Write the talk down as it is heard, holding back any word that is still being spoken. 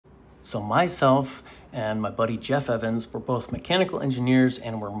So myself and my buddy Jeff Evans were both mechanical engineers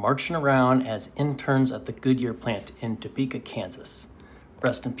and were marching around as interns at the Goodyear plant in Topeka, Kansas.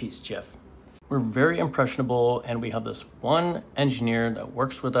 Rest in peace, Jeff. We're very impressionable, and we have this one engineer that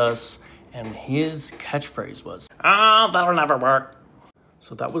works with us, and his catchphrase was, that'll never work."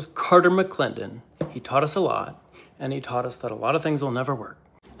 So that was Carter McClendon. He taught us a lot, and he taught us that a lot of things will never work.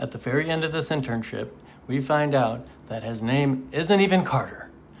 At the very end of this internship, we find out that his name isn't even Carter.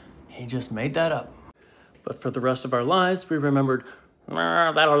 He just made that up. But for the rest of our lives, we remembered,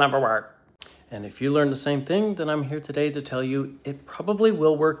 that'll never work. And if you learned the same thing, then I'm here today to tell you it probably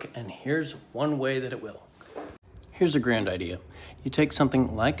will work, and here's one way that it will. Here's a grand idea. You take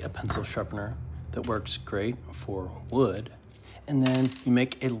something like a pencil sharpener that works great for wood, and then you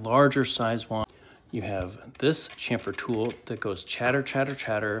make a larger size one. You have this chamfer tool that goes chatter, chatter,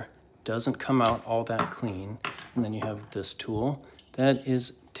 chatter, doesn't come out all that clean. And then you have this tool that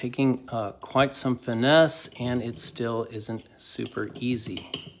is taking quite some finesse, and it still isn't super easy.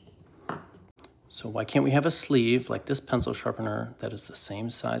 So why can't we have a sleeve like this pencil sharpener that is the same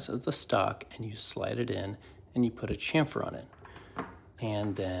size as the stock, and you slide it in and you put a chamfer on it?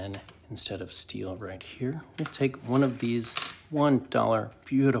 And then instead of steel right here, you take one of these $1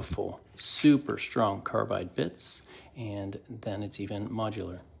 beautiful, super strong carbide bits, and then it's even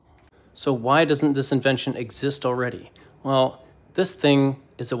modular. So why doesn't this invention exist already? Well, this thing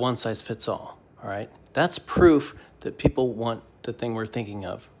is a one-size-fits-all, all right? That's proof that people want the thing we're thinking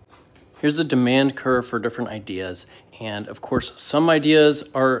of. Here's a demand curve for different ideas, and of course, some ideas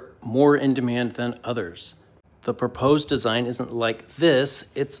are more in demand than others. The proposed design isn't like this,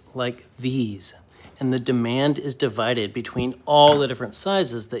 it's like these. And the demand is divided between all the different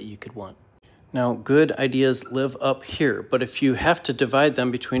sizes that you could want. Now, good ideas live up here, but if you have to divide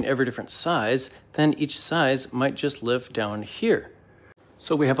them between every different size, then each size might just live down here.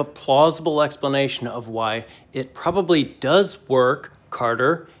 So we have a plausible explanation of why it probably does work,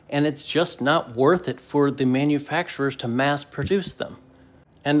 Carter, and it's just not worth it for the manufacturers to mass produce them.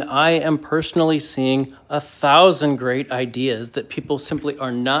 And I am personally seeing 1,000 great ideas that people simply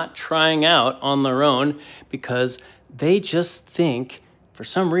are not trying out on their own because they just think, for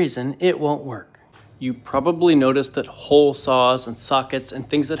some reason, it won't work. You probably noticed that hole saws and sockets and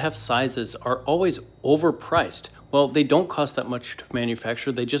things that have sizes are always overpriced. Well, they don't cost that much to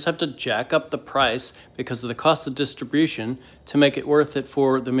manufacture. They just have to jack up the price because of the cost of distribution to make it worth it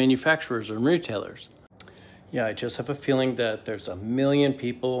for the manufacturers and retailers. Yeah, I just have a feeling that there's a million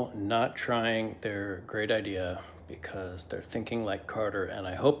people not trying their great idea because they're thinking like Carter, and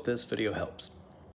I hope this video helps.